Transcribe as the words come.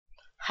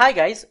Hi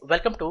guys,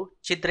 welcome to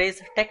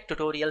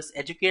ChidresTechTutorials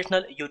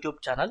educational YouTube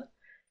channel.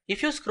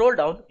 If you scroll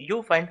down,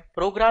 you find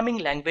programming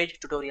language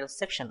tutorials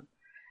section.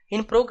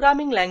 In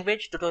programming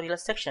language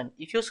tutorials section,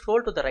 if you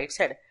scroll to the right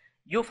side,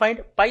 you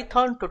find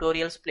Python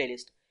tutorials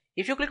playlist.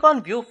 If you click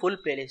on view full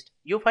playlist,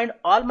 you find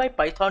all my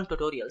Python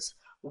tutorials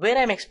where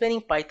I am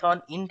explaining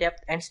Python in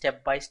depth and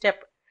step by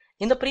step.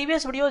 In the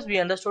previous videos, we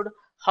understood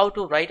how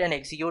to write and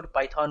execute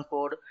Python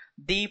code,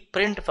 the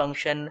print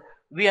function,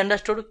 we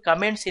understood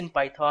comments in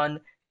Python,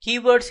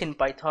 keywords in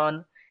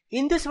Python.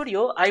 In this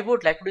video, I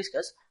would like to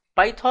discuss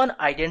Python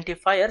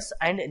identifiers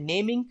and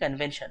naming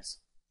conventions.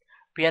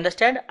 We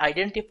understand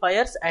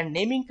identifiers and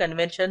naming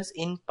conventions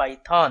in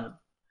Python.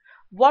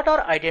 What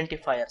are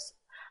identifiers?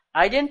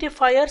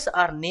 Identifiers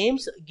are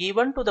names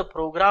given to the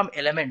program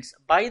elements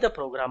by the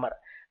programmer.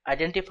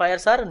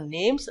 Identifiers are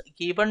names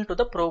given to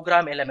the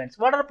program elements.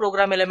 What are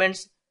program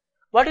elements?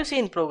 What you see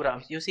in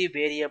programs? You see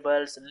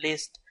variables,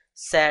 list,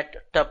 set,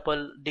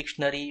 tuple,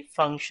 dictionary,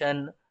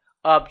 function,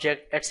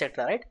 object,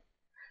 etc. Right?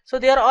 So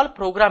they are all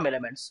program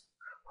elements.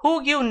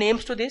 Who give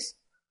names to this?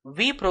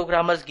 We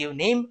programmers give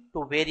name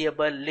to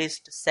variable,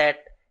 list, set,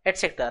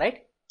 etc. Right?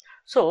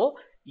 So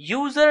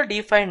user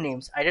defined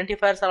names.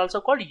 Identifiers are also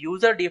called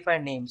user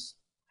defined names.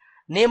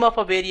 Name of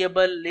a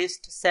variable,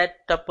 list,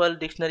 set, tuple,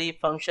 dictionary,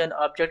 function,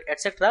 object,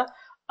 etc.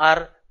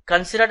 are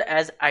considered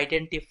as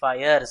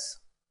identifiers.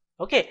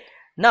 Okay.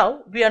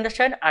 Now we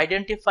understand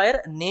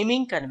identifier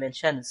naming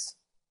conventions.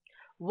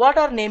 What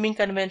are naming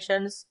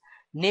conventions?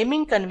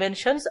 Naming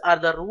conventions are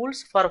the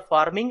rules for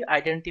forming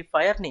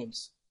identifier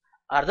names.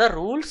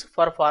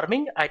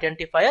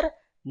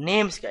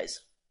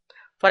 Guys.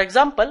 For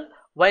example,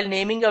 while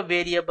naming a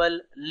variable,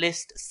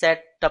 list,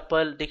 set,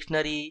 tuple,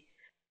 dictionary,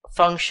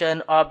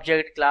 function,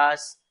 object,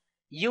 class,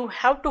 you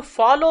have to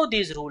follow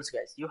these rules,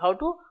 guys. You have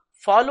to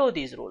follow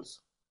these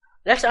rules.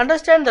 Let's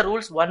understand the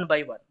rules one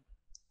by one.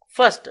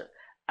 First,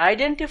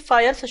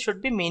 identifiers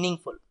should be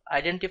meaningful.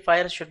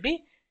 Identifiers should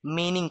be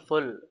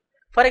meaningful.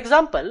 For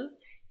example,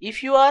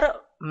 if you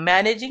are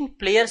managing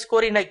player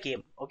score in a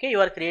game, okay,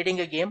 you are creating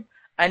a game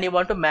and you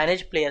want to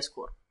manage player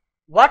score,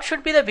 what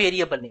should be the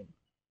variable name?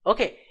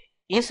 Okay,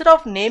 instead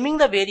of naming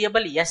the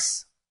variable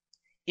yes,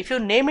 if you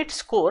name it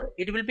score,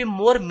 it will be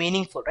more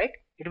meaningful, right?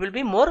 It will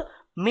be more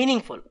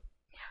meaningful.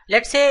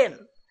 Let's say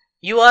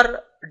you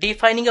are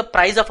defining a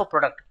price of a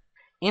product.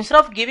 Instead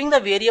of giving the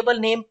variable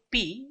name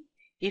P,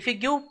 if you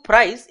give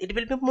price, it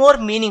will be more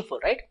meaningful,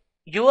 right?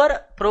 Your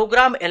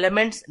program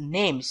elements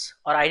names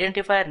or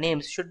identifier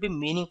names should be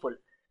meaningful.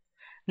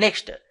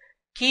 Next,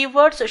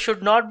 keywords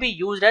should not be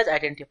used as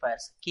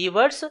identifiers.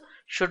 Keywords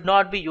should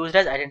not be used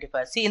as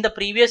identifiers. See, in the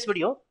previous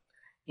video,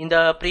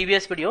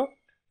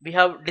 we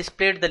have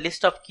displayed the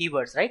list of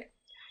keywords, right?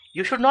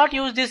 You should not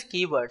use these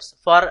keywords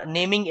for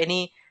naming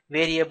any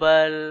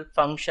variable,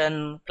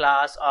 function,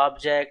 class,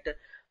 object,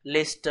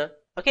 list,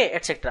 okay,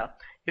 etc.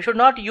 You should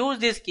not use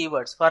these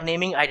keywords for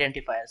naming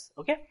identifiers.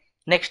 Okay.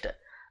 Next,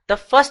 the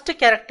first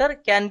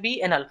character can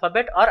be an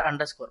alphabet or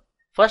underscore.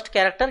 First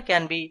character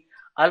can be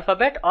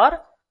alphabet or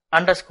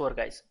underscore,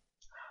 guys.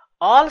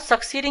 All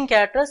succeeding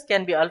characters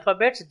can be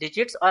alphabets,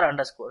 digits, or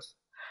underscores.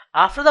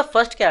 After the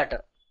first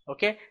character,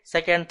 okay,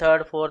 second,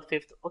 third, fourth,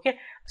 fifth, okay,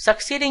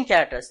 succeeding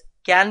characters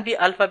can be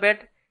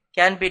alphabet,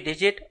 can be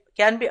digit,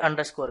 can be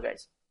underscore,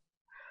 guys.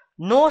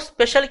 No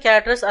special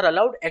characters are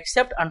allowed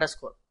except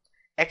underscore.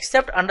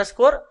 Except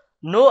underscore,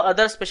 no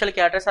other special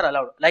characters are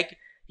allowed, like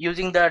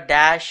using the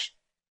dash,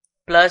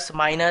 plus,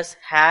 minus,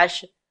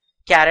 hash,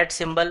 caret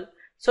symbol.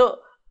 So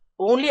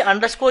only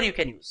underscore you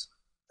can use,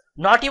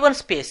 not even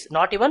space,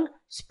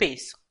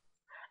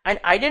 And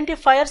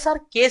identifiers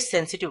are case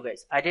sensitive,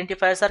 guys.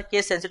 Identifiers are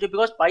case sensitive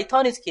because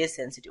Python is case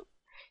sensitive.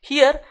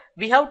 Here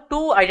we have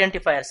two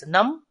identifiers,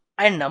 num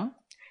and num.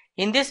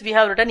 In this we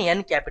have written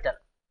n capital.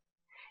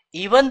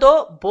 Even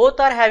though both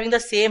are having the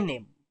same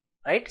name,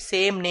 right?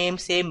 Same name,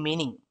 same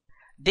meaning,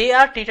 they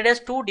are treated as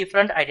two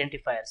different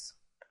identifiers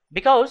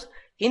because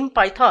in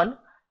Python,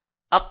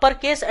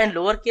 uppercase and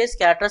lowercase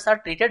characters are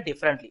treated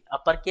differently.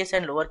 Uppercase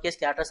and lowercase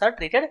characters are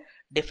treated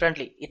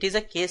differently. It is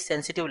a case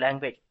sensitive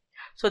language.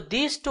 So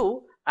these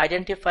two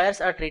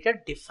identifiers are treated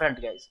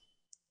different, guys.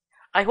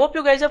 I hope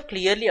you guys have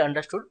clearly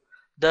understood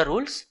the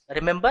rules.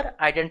 Remember,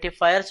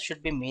 identifiers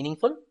should be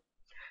meaningful.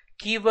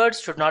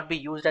 Keywords should not be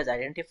used as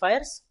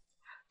identifiers.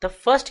 The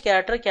first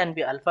character can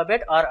be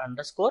alphabet or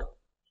underscore.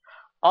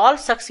 All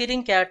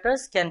succeeding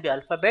characters can be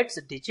alphabets,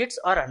 digits,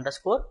 or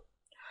underscore.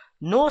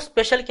 No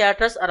special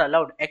characters are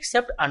allowed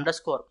except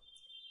underscore.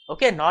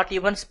 Okay, not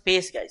even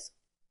space, guys.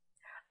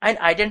 And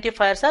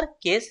identifiers are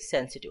case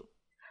sensitive.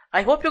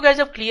 I hope you guys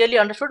have clearly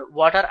understood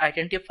what are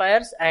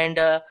identifiers and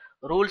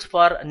rules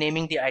for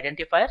naming the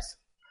identifiers.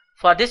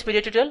 For this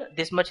video tutorial,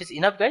 this much is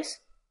enough, guys.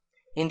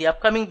 In the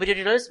upcoming video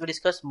tutorials, we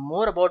discuss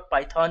more about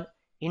Python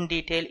in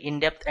detail, in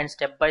depth, and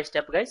step by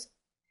step, guys.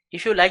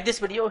 If you like this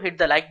video, hit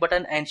the like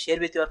button and share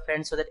with your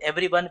friends so that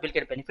everyone will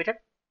get benefited.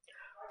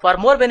 For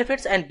more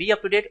benefits and be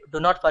up to date, do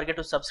not forget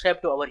to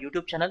subscribe to our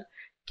YouTube channel.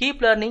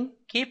 Keep learning,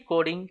 keep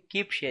coding,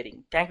 keep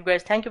sharing. Thank you,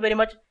 guys. Thank you very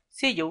much.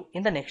 See you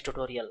in the next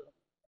tutorial.